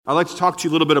I'd like to talk to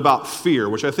you a little bit about fear,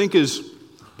 which I think is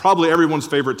probably everyone's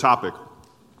favorite topic.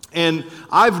 And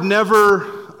I've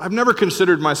never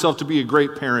considered myself to be a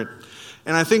great parent.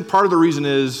 And I think part of the reason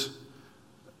is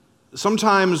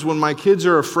sometimes when my kids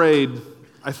are afraid,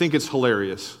 I think it's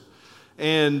hilarious.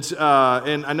 And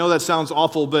I know that sounds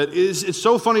awful, but it's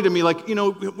so funny to me. Like, you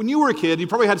know, when you were a kid, you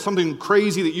probably had something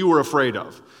crazy that you were afraid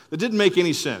of that didn't make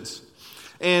any sense.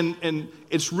 And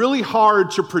it's really hard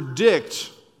to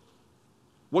predict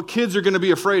what kids are going to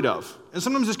be afraid of. And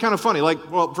sometimes it's kind of funny.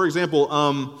 Like, well, for example,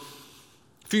 a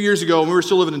few years ago when we were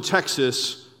still living in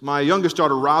Texas, my youngest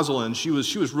daughter, Rosalind, she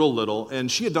was real little, and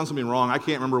she had done something wrong. I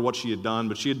can't remember what she had done,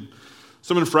 but she had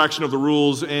some infraction of the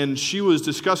rules, and she was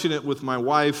discussing it with my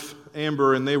wife,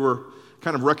 Amber, and they were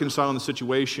kind of reconciling the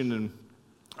situation, and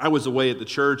I was away at the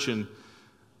church, and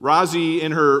Rosie,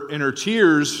 in her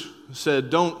tears, said,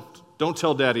 don't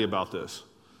tell Daddy about this.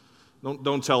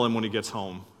 Don't tell him when he gets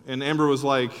home. And Amber was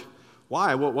like,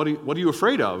 why? What are you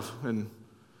afraid of? And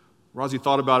Rosie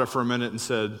thought about it for a minute and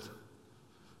said,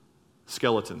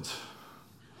 skeletons.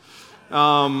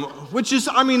 Which is,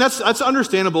 I mean, that's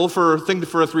understandable for a thing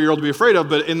for a 3-year-old to be afraid of,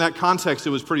 but in that context,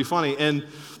 it was pretty funny. And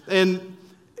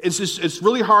it's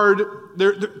really hard.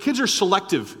 Kids are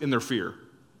selective in their fear.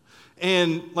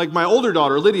 And like my older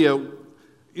daughter, Lydia,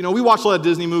 you know, we watch a lot of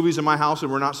Disney movies in my house,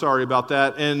 and we're not sorry about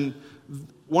that. And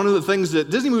one of the things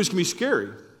that Disney movies can be scary.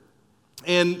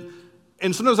 And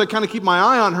sometimes I kind of keep my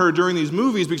eye on her during these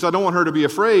movies because I don't want her to be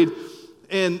afraid.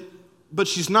 But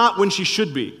she's not when she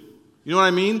should be. You know what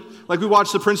I mean? Like we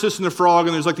watch The Princess and the Frog,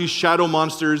 and there's like these shadow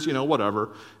monsters, you know, whatever.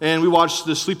 And we watch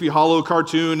the Sleepy Hollow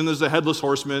cartoon, and there's the Headless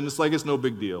Horseman. It's like it's no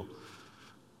big deal.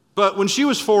 But when she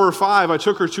was 4 or 5, I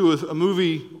took her to a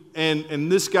movie,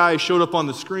 and this guy showed up on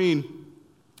the screen.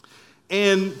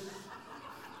 And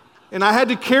I had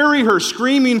to carry her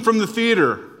screaming from the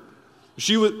theater.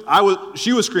 She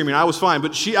was screaming. I was fine,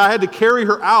 but I had to carry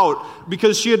her out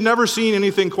because she had never seen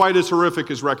anything quite as horrific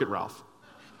as Wreck-It Ralph.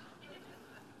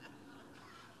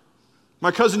 My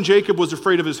cousin Jacob was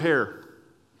afraid of his hair.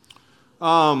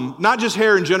 Not just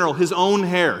hair in general, his own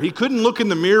hair. He couldn't look in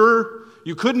the mirror.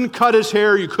 You couldn't cut his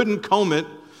hair. You couldn't comb it.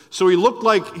 So he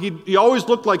always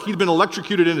looked like he'd been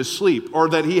electrocuted in his sleep, or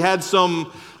that he had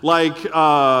some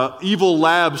evil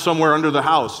lab somewhere under the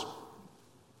house.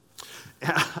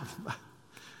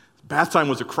 Bath time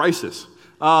was a crisis.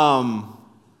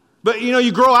 But you know,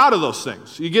 you grow out of those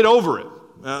things. You get over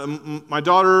it. My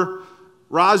daughter,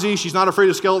 Rosie, she's not afraid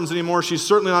of skeletons anymore. She's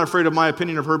certainly not afraid of my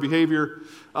opinion of her behavior.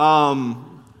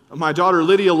 My daughter,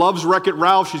 Lydia, loves Wreck-It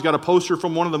Ralph. She's got a poster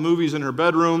from one of the movies in her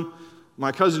bedroom.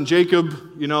 My cousin Jacob,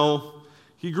 you know,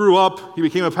 he grew up, he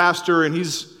became a pastor, and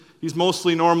he's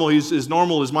mostly normal. He's as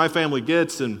normal as my family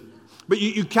gets. But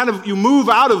you move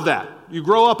out of that. You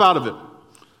grow up out of it.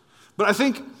 But I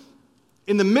think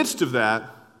in the midst of that,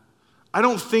 I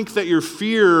don't think that your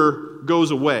fear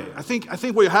goes away. I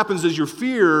think what happens is your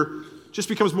fear just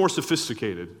becomes more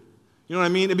sophisticated. You know what I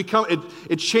mean?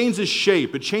 It changes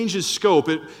shape. It changes scope.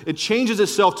 It changes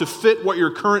itself to fit what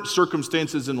your current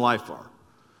circumstances in life are.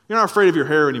 You're not afraid of your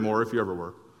hair anymore, if you ever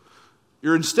were.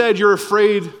 You're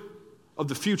afraid of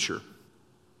the future.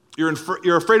 You're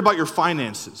afraid about your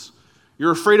finances.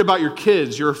 You're afraid about your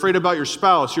kids. You're afraid about your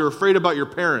spouse. You're afraid about your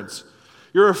parents.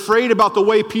 You're afraid about the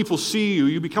way people see you.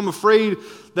 You become afraid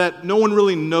that no one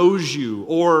really knows you,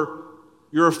 or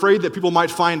you're afraid that people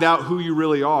might find out who you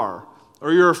really are,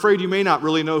 or you're afraid you may not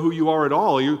really know who you are at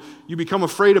all. You become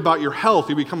afraid about your health.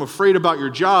 You become afraid about your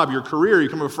job, your career. You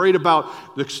become afraid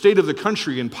about the state of the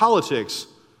country and politics.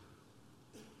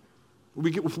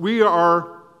 We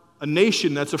are a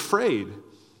nation that's afraid.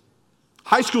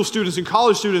 High school students and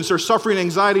college students are suffering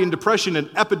anxiety and depression at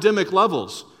epidemic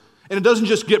levels. And it doesn't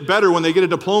just get better when they get a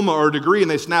diploma or a degree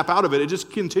and they snap out of it. It just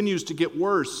continues to get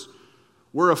worse.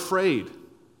 We're afraid.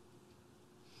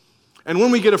 And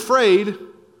when we get afraid,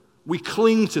 we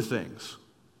cling to things.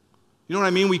 You know what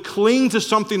I mean? We cling to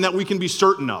something that we can be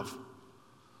certain of.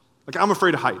 Like, I'm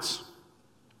afraid of heights.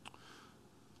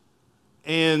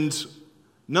 And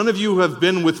none of you have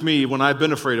been with me when I've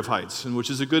been afraid of heights, and which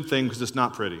is a good thing because it's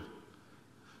not pretty.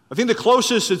 I think the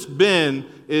closest it's been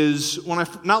is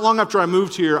not long after I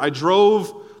moved here, I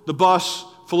drove the bus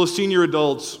full of senior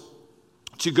adults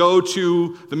to go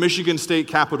to the Michigan State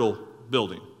Capitol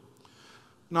building.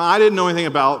 Now, I didn't know anything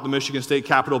about the Michigan State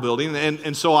Capitol building,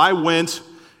 and so I went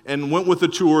with the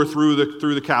tour through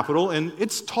the Capitol, and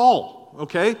it's tall,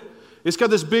 okay? It's got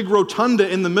this big rotunda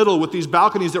in the middle with these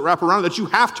balconies that wrap around that you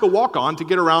have to walk on to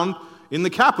get around in the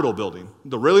Capitol building.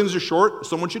 The railings are short.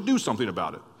 Someone should do something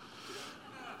about it.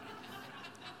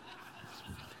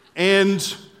 And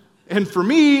for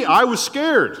me, I was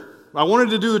scared. I wanted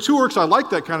to do the tour because I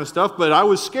liked that kind of stuff, but I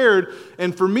was scared.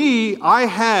 And for me, I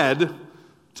had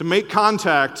to make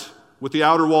contact with the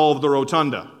outer wall of the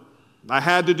rotunda. I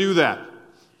had to do that.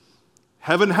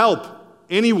 Heaven help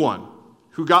anyone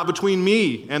who got between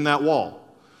me and that wall.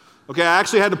 Okay, I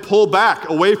actually had to pull back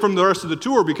away from the rest of the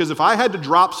tour because if I had to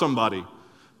drop somebody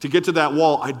to get to that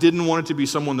wall, I didn't want it to be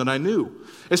someone that I knew.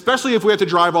 Especially if we had to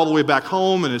drive all the way back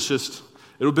home and it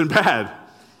would have been bad.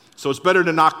 So it's better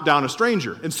to knock down a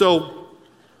stranger. And so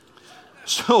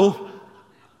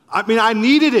I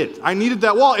needed it. I needed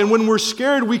that wall. And when we're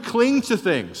scared, we cling to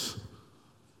things.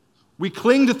 We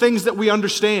cling to things that we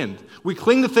understand. We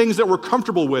cling to things that we're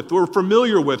comfortable with, we're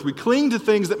familiar with. We cling to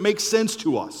things that make sense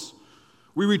to us.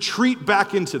 We retreat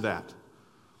back into that.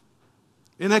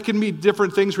 And that can be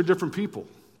different things for different people.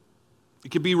 It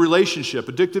could be relationship,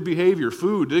 addictive behavior,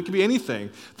 food. It could be anything.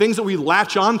 Things that we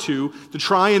latch onto to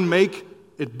try and make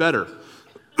it better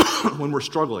when we're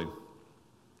struggling.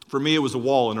 For me, it was a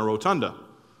wall in a rotunda,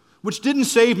 which didn't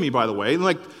save me, by the way.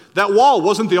 Like, that wall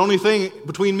wasn't the only thing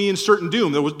between me and certain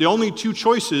doom. There was the only two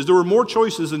choices. There were more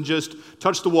choices than just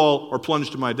touch the wall or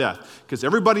plunge to my death, because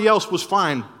everybody else was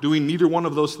fine doing neither one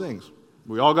of those things.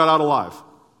 We all got out alive.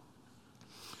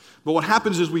 But what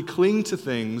happens is we cling to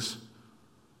things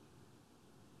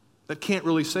that can't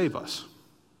really save us.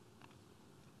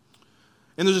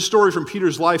 And there's a story from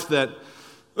Peter's life that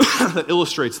that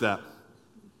illustrates that.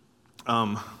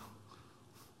 I'll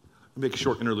make a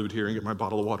short interlude here and get my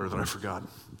bottle of water that I forgot.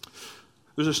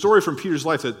 There's a story from Peter's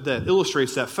life that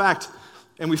illustrates that fact,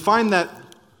 and we find that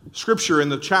scripture in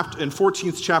the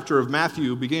 14th chapter of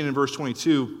Matthew, beginning in verse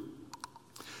 22.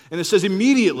 And it says,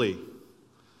 immediately,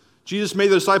 Jesus made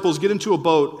the disciples get into a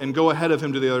boat and go ahead of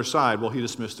him to the other side while he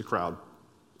dismissed the crowd.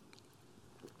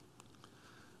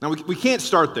 Now, we can't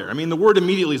start there. I mean, the word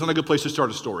immediately is not a good place to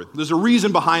start a story. There's a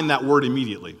reason behind that word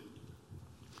immediately.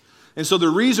 And so the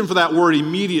reason for that word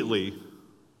immediately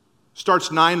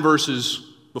starts 9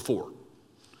 verses before.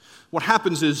 What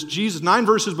happens is 9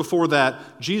 verses before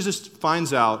that, Jesus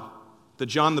finds out that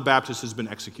John the Baptist has been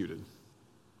executed.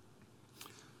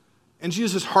 And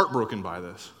Jesus is heartbroken by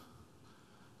this.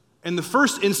 And the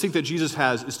first instinct that Jesus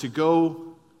has is to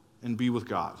go and be with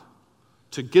God,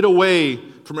 to get away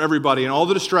from everybody and all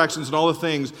the distractions and all the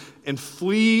things and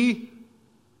flee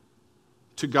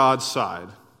to God's side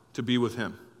to be with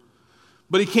him.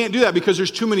 But he can't do that because there's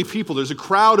too many people. There's a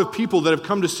crowd of people that have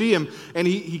come to see him, and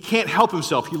he can't help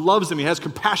himself. He loves them. He has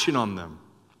compassion on them.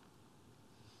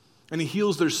 And he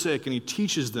heals their sick, and he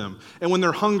teaches them. And when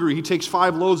they're hungry, he takes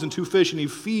 5 loaves and 2 fish, and he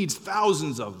feeds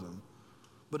thousands of them.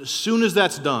 But as soon as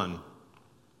that's done,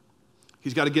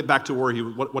 he's got to get back to where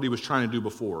what he was trying to do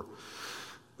before.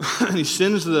 And he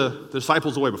sends the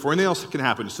disciples away. Before anything else can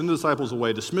happen, he sends the disciples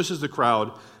away, dismisses the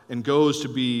crowd, and goes to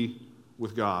be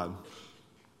with God.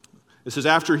 It says,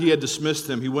 after he had dismissed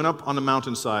them, he went up on the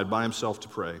mountainside by himself to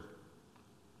pray.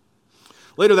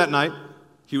 Later that night,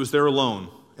 he was there alone,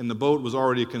 and the boat was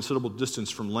already a considerable distance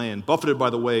from land, buffeted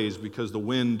by the waves because the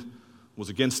wind was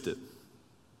against it.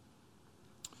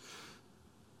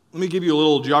 Let me give you a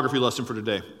little geography lesson for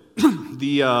today.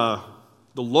 The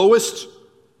lowest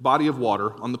body of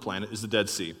water on the planet is the Dead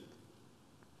Sea.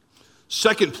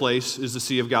 Second place is the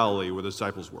Sea of Galilee, where the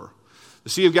disciples were. The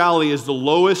Sea of Galilee is the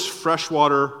lowest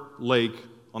freshwater lake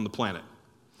on the planet.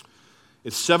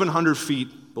 It's 700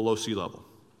 feet below sea level.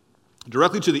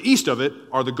 Directly to the east of it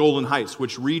are the Golan Heights,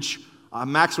 which reach a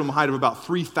maximum height of about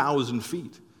 3,000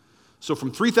 feet. So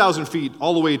from 3,000 feet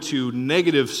all the way to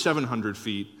negative 700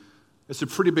 feet, it's a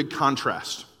pretty big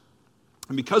contrast.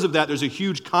 And because of that, there's a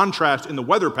huge contrast in the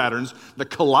weather patterns that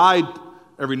collide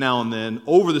every now and then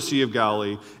over the Sea of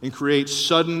Galilee and create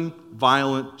sudden,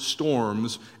 violent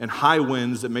storms and high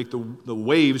winds that make the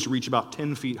waves reach about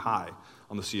 10 feet high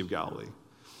on the Sea of Galilee.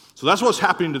 So that's what's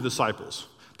happening to the disciples.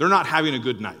 They're not having a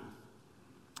good night.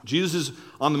 Jesus is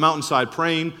on the mountainside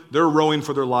praying. They're rowing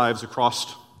for their lives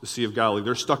across the Sea of Galilee.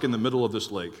 They're stuck in the middle of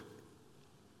this lake.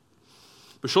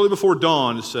 But shortly before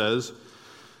dawn, it says,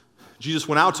 Jesus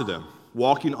went out to them,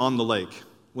 walking on the lake.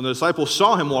 When the disciples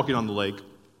saw him walking on the lake,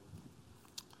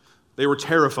 they were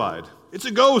terrified. "It's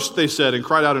a ghost," they said, and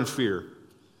cried out in fear.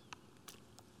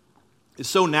 It's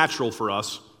so natural for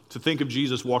us to think of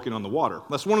Jesus walking on the water.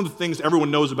 That's one of the things everyone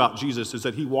knows about Jesus, is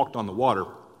that he walked on the water.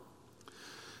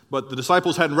 But the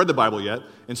disciples hadn't read the Bible yet,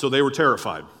 and so they were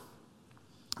terrified.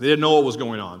 They didn't know what was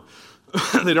going on.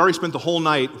 They'd already spent the whole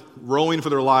night rowing for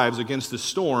their lives against this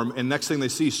storm, and next thing they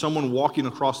see, someone walking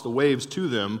across the waves to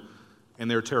them, and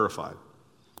they're terrified.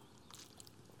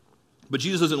 But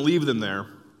Jesus doesn't leave them there.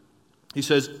 He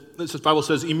says, the Bible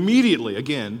says, immediately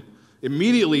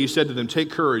he said to them, "Take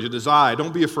courage, it is I,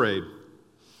 don't be afraid."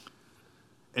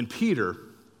 And Peter,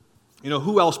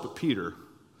 who else but Peter,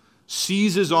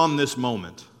 seizes on this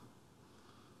moment.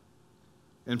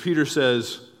 And Peter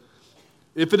says,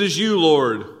 "If it is you,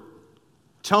 Lord,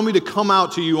 tell me to come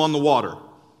out to you on the water."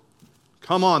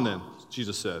 "Come on then,"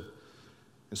 Jesus said.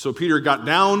 And so Peter got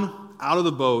down out of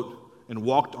the boat and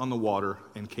walked on the water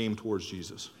and came towards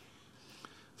Jesus.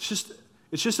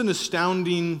 It's just an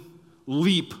astounding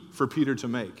leap for Peter to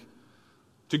make.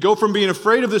 To go from being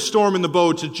afraid of the storm in the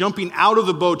boat to jumping out of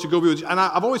the boat to go be with, and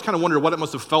I've always kind of wondered what it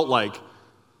must have felt like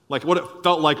what it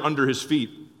felt like under his feet.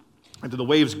 Did the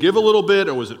waves give a little bit,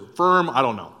 or was it firm? I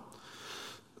don't know.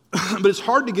 But it's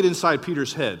hard to get inside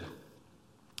Peter's head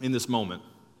in this moment.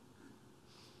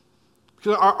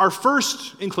 Because our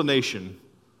first inclination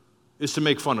is to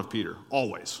make fun of Peter,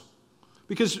 always.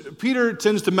 Because Peter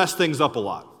tends to mess things up a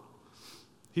lot.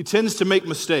 He tends to make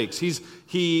mistakes.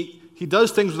 He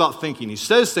does things without thinking. He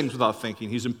says things without thinking.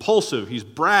 He's impulsive. He's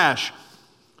brash.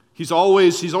 He's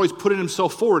always putting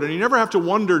himself forward. And you never have to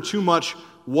wonder too much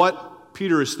what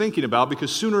Peter is thinking about,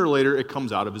 because sooner or later it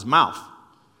comes out of his mouth.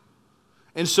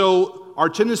 And so our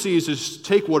tendency is to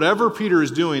take whatever Peter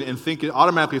is doing and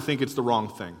automatically think it's the wrong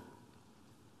thing.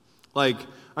 Like,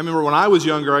 I remember when I was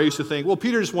younger, I used to think, well,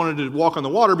 Peter just wanted to walk on the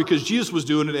water because Jesus was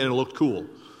doing it and it looked cool.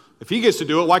 If he gets to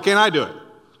do it, why can't I do it?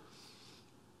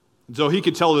 And so he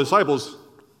could tell the disciples,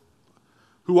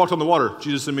 "Who walked on the water?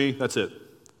 Jesus and me, that's it."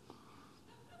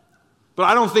 But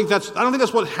I don't think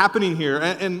that's what's happening here.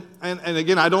 And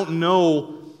again, I don't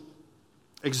know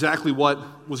exactly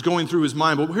what was going through his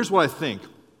mind, but here's what I think.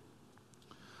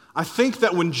 I think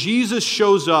that when Jesus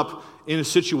shows up in a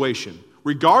situation,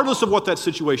 regardless of what that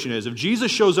situation is, if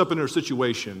Jesus shows up in a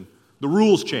situation, the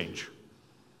rules change.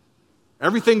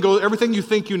 Everything you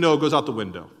think you know goes out the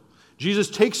window. Jesus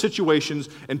takes situations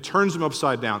and turns them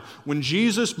upside down.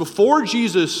 Before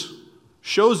Jesus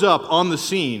shows up on the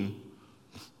scene,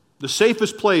 the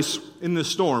safest place in this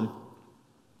storm,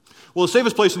 the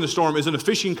safest place in the storm is in a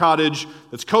fishing cottage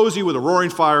that's cozy with a roaring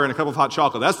fire and a cup of hot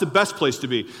chocolate. That's the best place to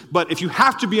be. But if you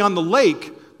have to be on the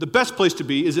lake, the best place to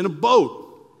be is in a boat.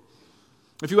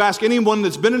 If you ask anyone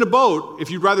that's been in a boat,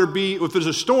 if there's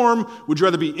a storm, would you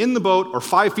rather be in the boat or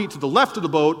 5 feet to the left of the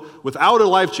boat without a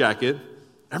life jacket?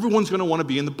 Everyone's going to want to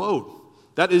be in the boat.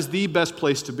 That is the best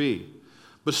place to be.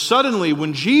 But suddenly,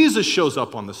 when Jesus shows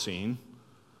up on the scene,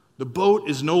 the boat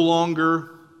is no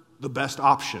longer the best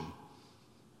option.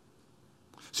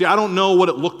 See, I don't know what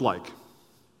it looked like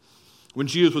when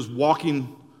Jesus was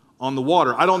walking on the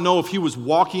water. I don't know if he was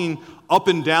walking up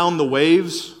and down the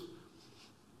waves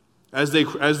as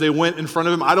they went in front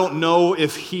of him. I don't know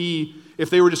if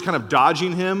they were just kind of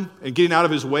dodging him and getting out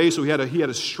of his way, so he had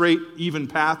a straight, even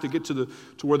path to get to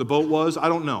where the boat was. I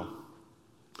don't know.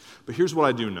 But here's what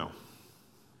I do know.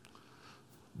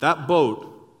 That boat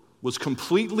was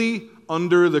completely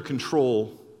under the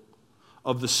control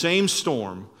of the same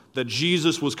storm that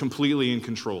Jesus was completely in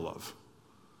control of.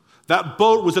 That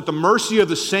boat was at the mercy of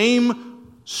the same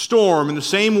storm and the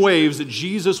same waves that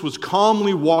Jesus was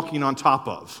calmly walking on top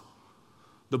of.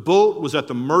 The boat was at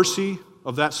the mercy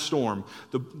of that storm.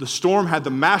 The storm had the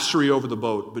mastery over the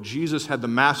boat, but Jesus had the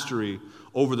mastery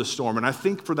over the storm. And I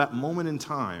think for that moment in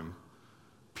time,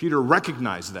 Peter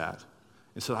recognized that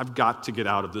and said, I've got to get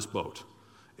out of this boat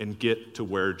and get to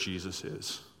where Jesus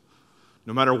is.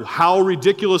 No matter how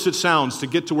ridiculous it sounds to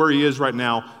get to where he is right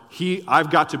now, I've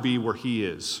got to be where he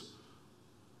is.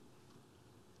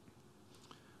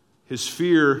 His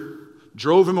fear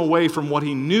drove him away from what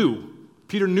he knew.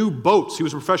 Peter knew boats. He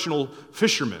was a professional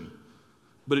fisherman.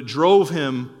 But it drove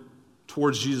him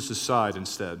towards Jesus' side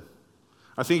instead.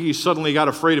 I think he suddenly got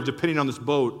afraid of depending on this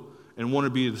boat and wanted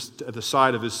to be at the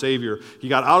side of his Savior. He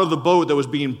got out of the boat that was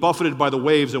being buffeted by the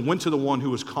waves and went to the one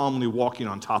who was calmly walking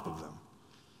on top of them.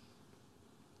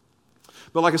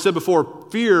 But like I said before,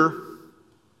 fear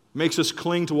makes us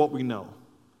cling to what we know.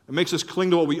 It makes us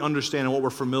cling to what we understand and what we're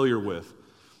familiar with.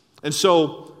 And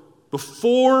so,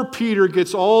 before Peter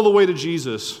gets all the way to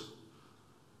Jesus,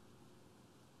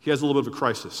 he has a little bit of a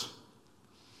crisis.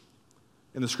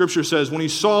 And the scripture says, when he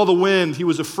saw the wind, he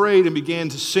was afraid and began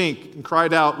to sink and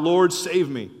cried out, Lord, save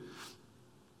me.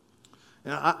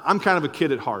 And I'm kind of a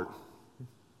kid at heart.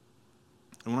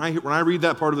 And when I read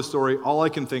that part of the story, all I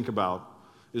can think about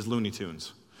is Looney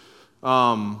Tunes.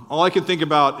 All I can think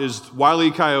about is Wile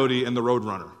E. Coyote and the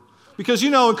Roadrunner. Because,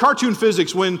 in cartoon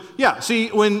physics, when he's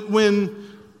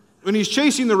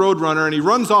chasing the Roadrunner and he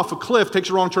runs off a cliff, takes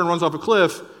a wrong turn, runs off a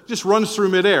cliff, just runs through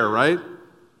midair, right?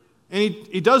 And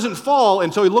he doesn't fall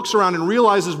until he looks around and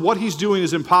realizes what he's doing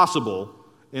is impossible.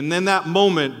 And then that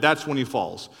moment, that's when he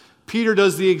falls. Peter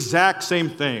does the exact same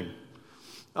thing.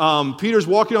 Peter's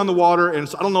walking on the water, and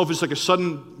I don't know if it's like a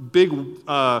sudden big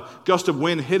gust of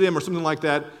wind hit him or something like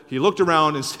that, he looked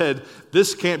around and said,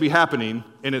 "This can't be happening,"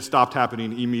 and it stopped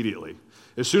happening immediately.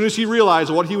 As soon as he realized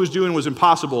what he was doing was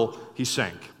impossible, he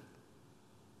sank.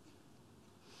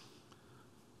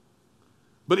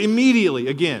 But immediately,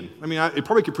 again, I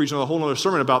probably could preach a whole other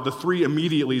sermon about the three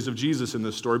immediatelys of Jesus in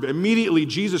this story, but immediately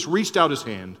Jesus reached out his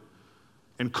hand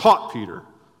and caught Peter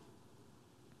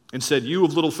and said, "You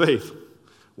of little faith,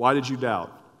 why did you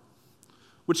doubt?"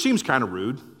 Which seems kind of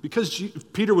rude, because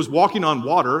Peter was walking on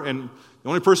water, and the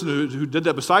only person who did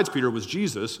that besides Peter was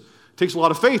Jesus. It takes a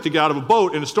lot of faith to get out of a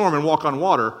boat in a storm and walk on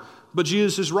water. But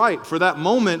Jesus is right. For that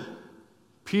moment,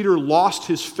 Peter lost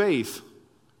his faith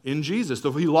in Jesus.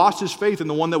 He lost his faith in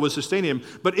the one that was sustaining him.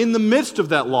 But in the midst of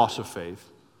that loss of faith,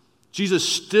 Jesus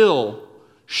still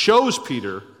shows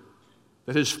Peter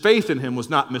that his faith in him was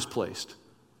not misplaced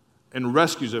and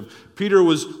rescues him. Peter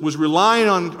was relying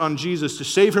on Jesus to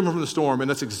save him from the storm, and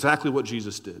that's exactly what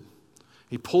Jesus did.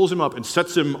 He pulls him up and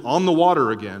sets him on the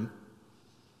water again,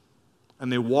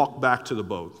 and they walk back to the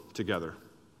boat together.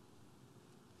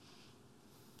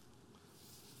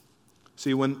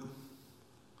 See, when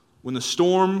the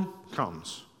storm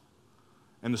comes,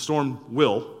 and the storm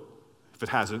will, if it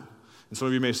hasn't, and some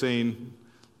of you may be saying,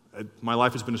 "My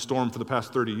life has been a storm for the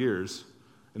past 30 years,"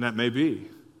 and that may be.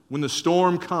 When the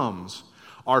storm comes,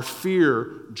 our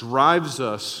fear drives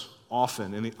us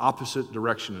often in the opposite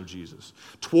direction of Jesus,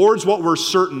 towards what we're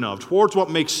certain of, towards what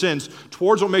makes sense,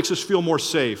 towards what makes us feel more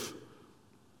safe.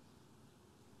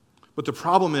 But the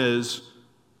problem is,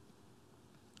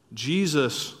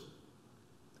 Jesus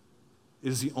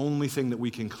is the only thing that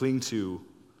we can cling to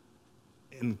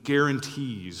and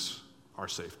guarantees our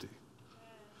safety.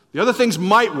 The other things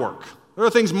might work. The other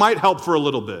things might help for a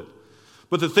little bit.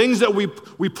 But the things that we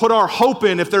put our hope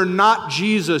in, if they're not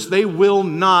Jesus, they will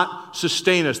not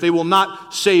sustain us. They will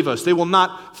not save us. They will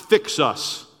not fix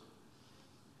us.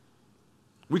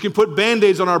 We can put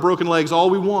Band-Aids on our broken legs all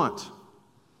we want.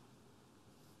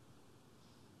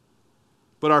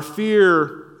 But our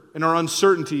fear and our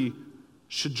uncertainty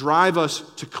should drive us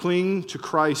to cling to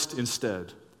Christ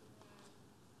instead.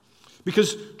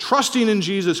 Because trusting in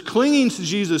Jesus, clinging to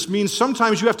Jesus, means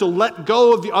sometimes you have to let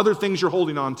go of the other things you're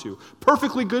holding on to.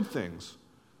 Perfectly good things.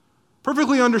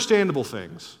 Perfectly understandable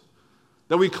things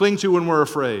that we cling to when we're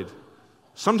afraid.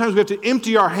 Sometimes we have to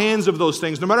empty our hands of those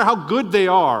things, no matter how good they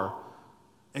are,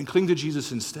 and cling to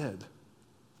Jesus instead.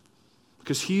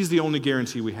 Because He's the only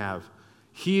guarantee we have.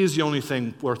 He is the only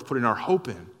thing worth putting our hope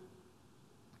in.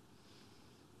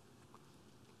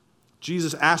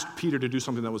 Jesus asked Peter to do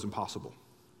something that was impossible.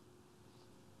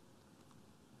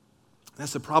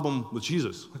 That's the problem with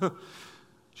Jesus.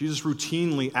 Jesus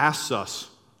routinely asks us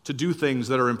to do things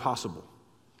that are impossible.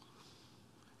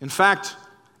 In fact,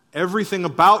 everything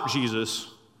about Jesus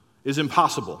is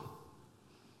impossible.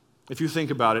 If you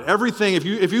think about it, everything, if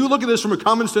you look at this from a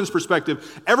common sense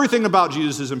perspective, everything about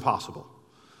Jesus is impossible.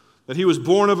 That He was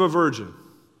born of a virgin,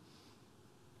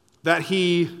 that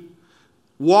He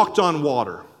walked on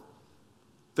water,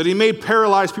 that He made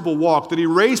paralyzed people walk, that He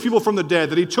raised people from the dead,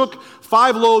 that He took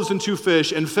 5 loaves and 2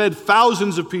 fish and fed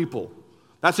thousands of people.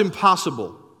 That's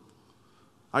impossible.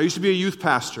 I used to be a youth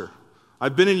pastor.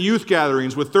 I've been in youth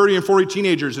gatherings with 30 and 40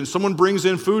 teenagers, and someone brings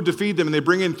in food to feed them, and they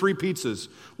bring in 3 pizzas.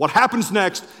 What happens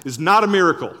next is not a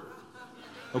miracle,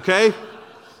 okay?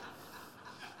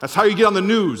 That's how you get on the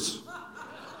news.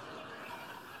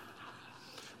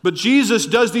 But Jesus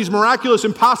does these miraculous,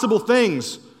 impossible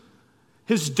things.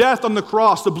 His death on the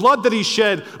cross, the blood that He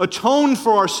shed, atoned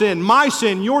for our sin, my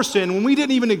sin, your sin, when we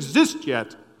didn't even exist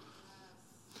yet.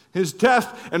 His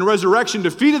death and resurrection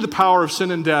defeated the power of sin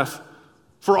and death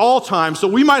for all time, so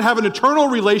we might have an eternal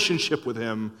relationship with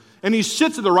Him. And He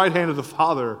sits at the right hand of the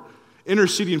Father,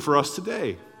 interceding for us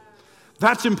today.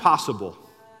 That's impossible.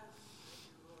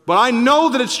 But I know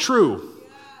that it's true.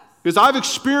 Because I've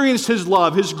experienced His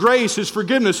love, His grace, His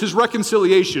forgiveness, His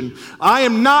reconciliation. I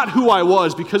am not who I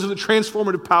was because of the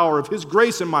transformative power of His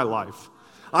grace in my life.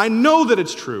 I know that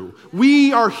it's true.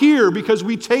 We are here because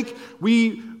we take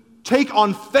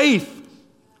on faith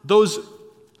those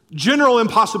general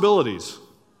impossibilities.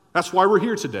 That's why we're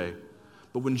here today.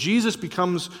 But when Jesus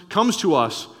comes to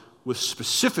us with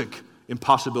specific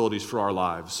impossibilities for our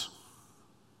lives,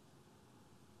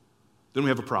 then we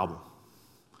have a problem.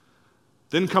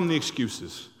 Then come the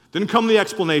excuses. Then come the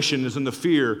explanations and the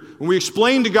fear when we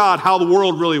explain to God how the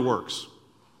world really works.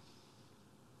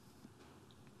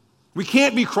 We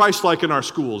can't be Christ-like in our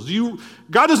schools.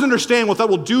 God doesn't understand what that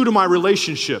will do to my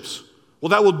relationships, what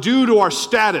that will do to our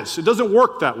status. It doesn't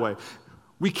work that way.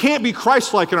 We can't be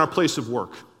Christ-like in our place of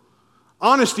work.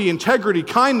 Honesty, integrity,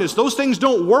 kindness, those things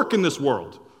don't work in this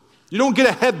world. You don't get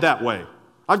ahead that way.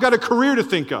 I've got a career to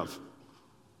think of.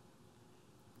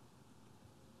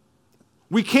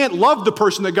 We can't love the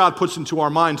person that God puts into our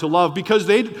mind to love because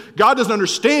God doesn't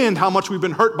understand how much we've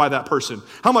been hurt by that person,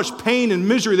 how much pain and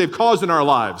misery they've caused in our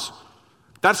lives.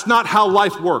 That's not how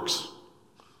life works.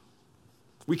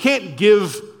 We can't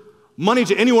give money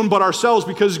to anyone but ourselves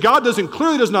because God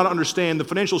clearly does not understand the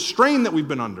financial strain that we've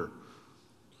been under.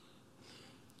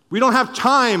 We don't have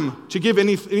time to give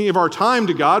any of our time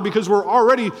to God because we're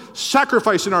already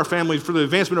sacrificing our family for the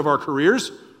advancement of our careers.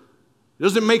 It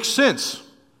doesn't make sense.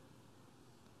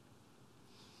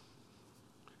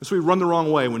 And so we run the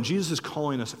wrong way when Jesus is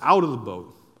calling us out of the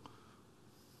boat.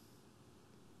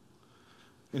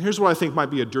 And here's what I think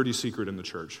might be a dirty secret in the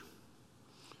church.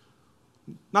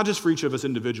 Not just for each of us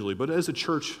individually, but as a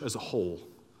church as a whole.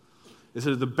 Is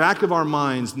that at the back of our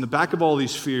minds, in the back of all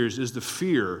these fears, is the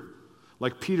fear,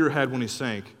 like Peter had when he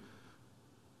sank,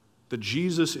 that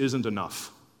Jesus isn't enough.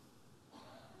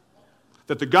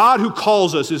 That the God who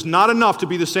calls us is not enough to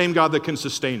be the same God that can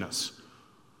sustain us.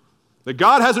 That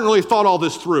God hasn't really thought all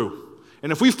this through.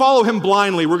 And if we follow him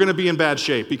blindly, we're going to be in bad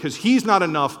shape because he's not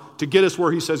enough to get us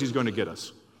where he says he's going to get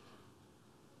us.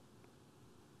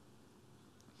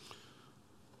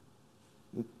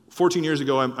 14 years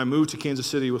ago, I moved to Kansas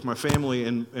City with my family,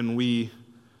 and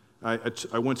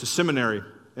I went to seminary.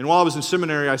 And while I was in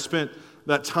seminary, I spent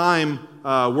that time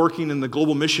working in the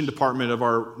global mission department of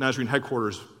our Nazarene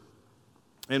headquarters.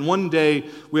 And one day,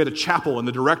 we had a chapel, and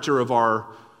the director of our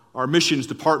missions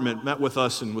department met with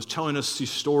us and was telling us these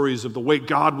stories of the way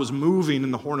God was moving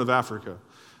in the Horn of Africa.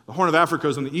 The Horn of Africa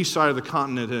is on the east side of the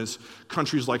continent, and it's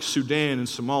countries like Sudan and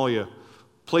Somalia,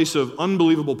 place of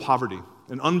unbelievable poverty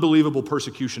and unbelievable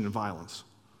persecution and violence.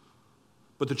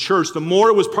 But the church, the more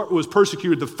it was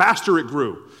persecuted, the faster it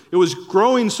grew. It was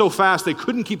growing so fast they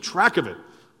couldn't keep track of it.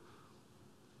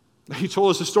 He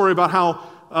told us a story about how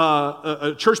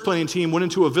a church planting team went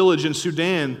into a village in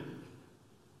Sudan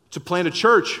to plant a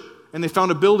church, and they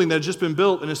found a building that had just been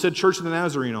built, and it said Church of the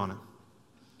Nazarene on it.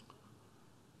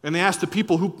 And they asked the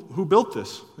people who built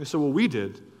this. They said, well, we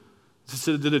did. They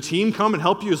said, did a team come and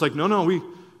help you? It's like, no,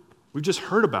 we've just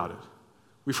heard about it.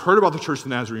 We've heard about the Church of the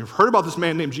Nazarene. We've heard about this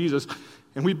man named Jesus,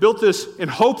 and we built this in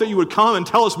hope that you would come and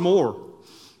tell us more.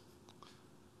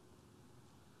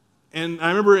 And I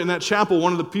remember in that chapel,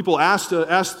 one of the people asked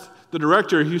the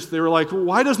director, they were like, well,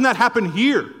 why doesn't that happen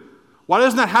here? Why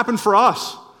doesn't that happen for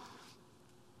us?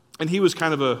 And he was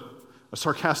kind of a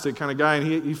sarcastic kind of guy,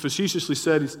 and he facetiously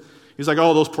said, he's like,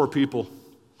 oh, those poor people.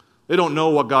 They don't know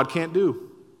what God can't do.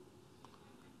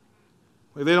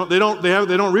 They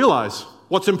don't realize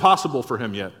what's impossible for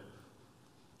him yet.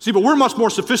 See, but we're much more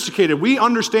sophisticated. We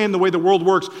understand the way the world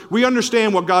works. We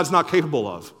understand what God's not capable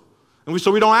of. And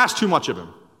so we don't ask too much of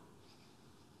him.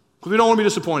 Because we don't want to be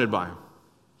disappointed by him.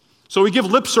 So we give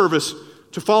lip service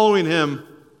to following him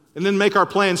and then make our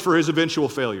plans for his eventual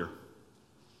failure.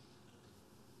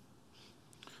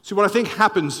 See, what I think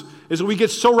happens is that we get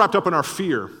so wrapped up in our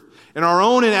fear, in our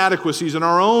own inadequacies, in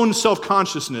our own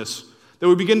self-consciousness, that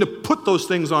we begin to put those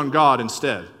things on God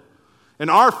instead. And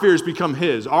our fears become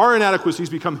his. Our inadequacies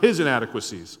become his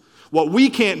inadequacies. What we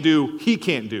can't do, he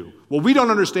can't do. What we don't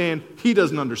understand, he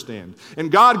doesn't understand.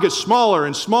 And God gets smaller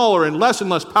and smaller and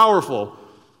less powerful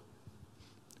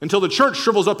until the church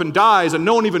shrivels up and dies and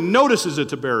no one even notices it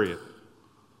to bury it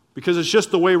because it's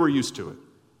just the way we're used to it.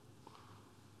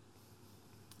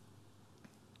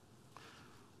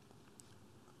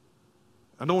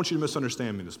 I don't want you to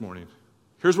misunderstand me this morning.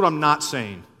 Here's what I'm not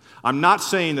saying. I'm not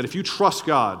saying that if you trust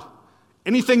God,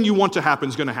 anything you want to happen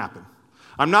is going to happen.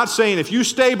 I'm not saying if you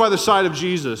stay by the side of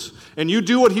Jesus and you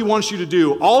do what he wants you to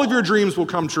do, all of your dreams will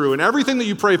come true and everything that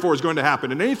you pray for is going to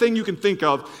happen and anything you can think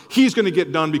of, he's going to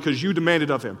get done because you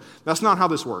demanded of him. That's not how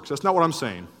this works. That's not what I'm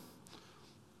saying.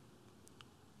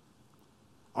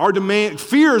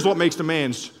 Fear is what makes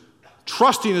demands.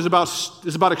 Trusting is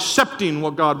about accepting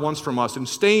what God wants from us and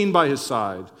staying by his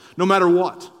side, no matter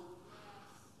what.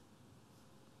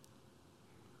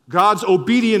 God's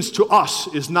obedience to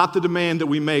us is not the demand that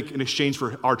we make in exchange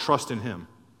for our trust in him.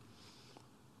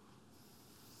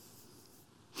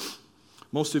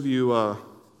 Most of you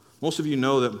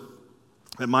know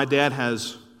that my dad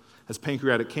has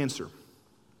pancreatic cancer.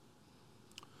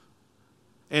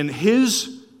 And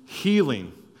his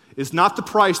healing is not the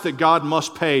price that God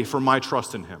must pay for my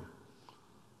trust in him.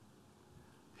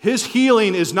 His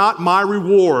healing is not my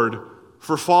reward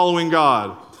for following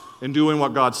God and doing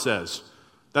what God says.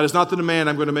 That is not the demand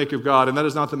I'm going to make of God, and that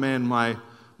is not the demand my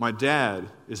dad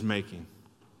is making.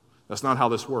 That's not how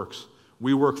this works.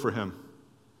 We work for him.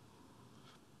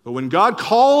 But when God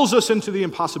calls us into the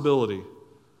impossibility,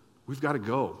 we've got to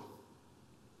go.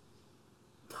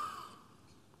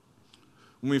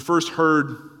 when we first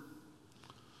heard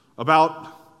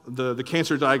about the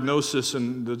cancer diagnosis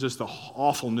and just the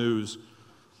awful news,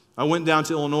 I went down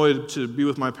to Illinois to be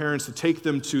with my parents, to take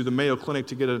them to the Mayo Clinic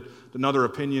to get another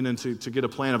opinion and to get a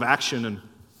plan of action. And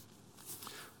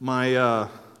my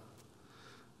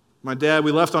dad,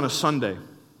 we left on a Sunday.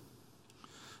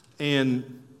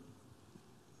 And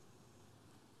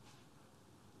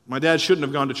my dad shouldn't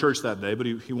have gone to church that day, but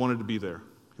he wanted to be there.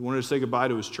 He wanted to say goodbye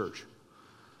to his church.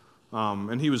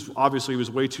 And he was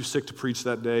way too sick to preach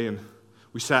that day, and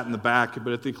we sat in the back.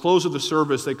 But at the close of the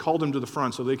service, they called him to the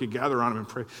front so they could gather around him and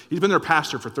pray. He's been their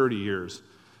pastor for 30 years.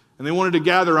 And they wanted to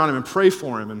gather around him and pray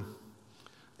for him.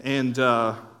 And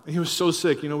he was so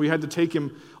sick. We had to take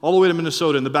him all the way to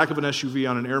Minnesota in the back of an SUV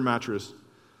on an air mattress.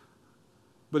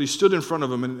 But he stood in front of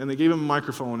them, and they gave him a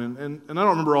microphone. And I don't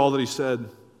remember all that he said.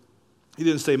 He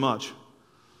didn't say much.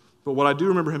 But what I do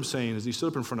remember him saying is he stood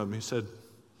up in front of me. He said,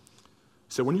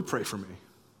 when you pray for me,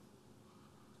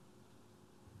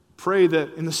 pray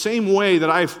that in the same way that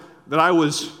I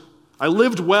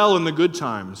lived well in the good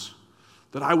times,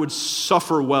 that I would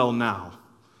suffer well now,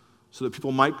 so that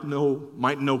people might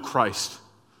know Christ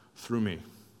through me.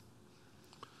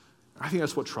 I think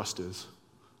that's what trust is.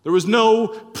 There was no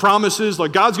promises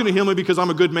like God's going to heal me because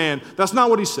I'm a good man. That's not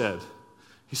what he said.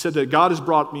 He said that God has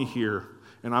brought me here,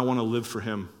 and I want to live for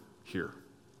him here.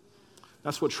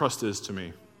 That's what trust is to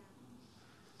me.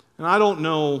 And I don't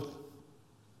know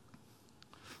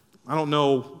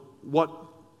what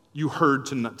you heard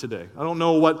today. I don't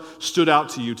know what stood out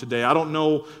to you today. I don't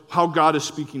know how God is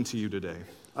speaking to you today.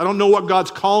 I don't know what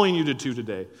God's calling you to do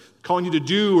today, calling you to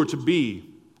do or to be.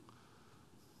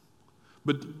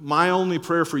 But my only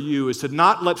prayer for you is to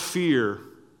not let fear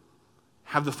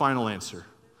have the final answer.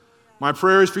 My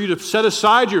prayer is for you to set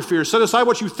aside your fear, set aside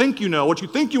what you think you know, what you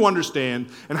think you understand,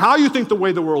 and how you think the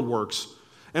way the world works,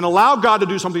 and allow God to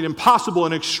do something impossible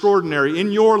and extraordinary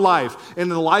in your life and in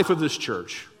the life of this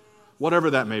church,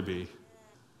 whatever that may be.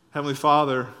 Heavenly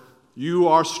Father, you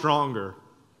are stronger.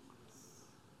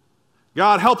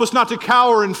 God, help us not to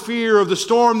cower in fear of the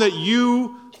storm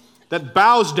that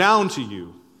bows down to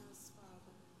you.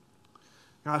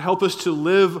 God, help us to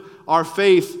live our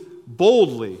faith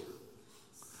boldly.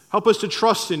 Help us to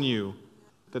trust in you,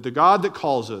 that the God that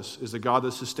calls us is the God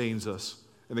that sustains us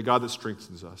and the God that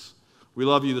strengthens us. We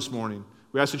love you this morning.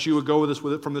 We ask that you would go with us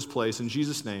from this place. In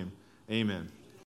Jesus' name, amen.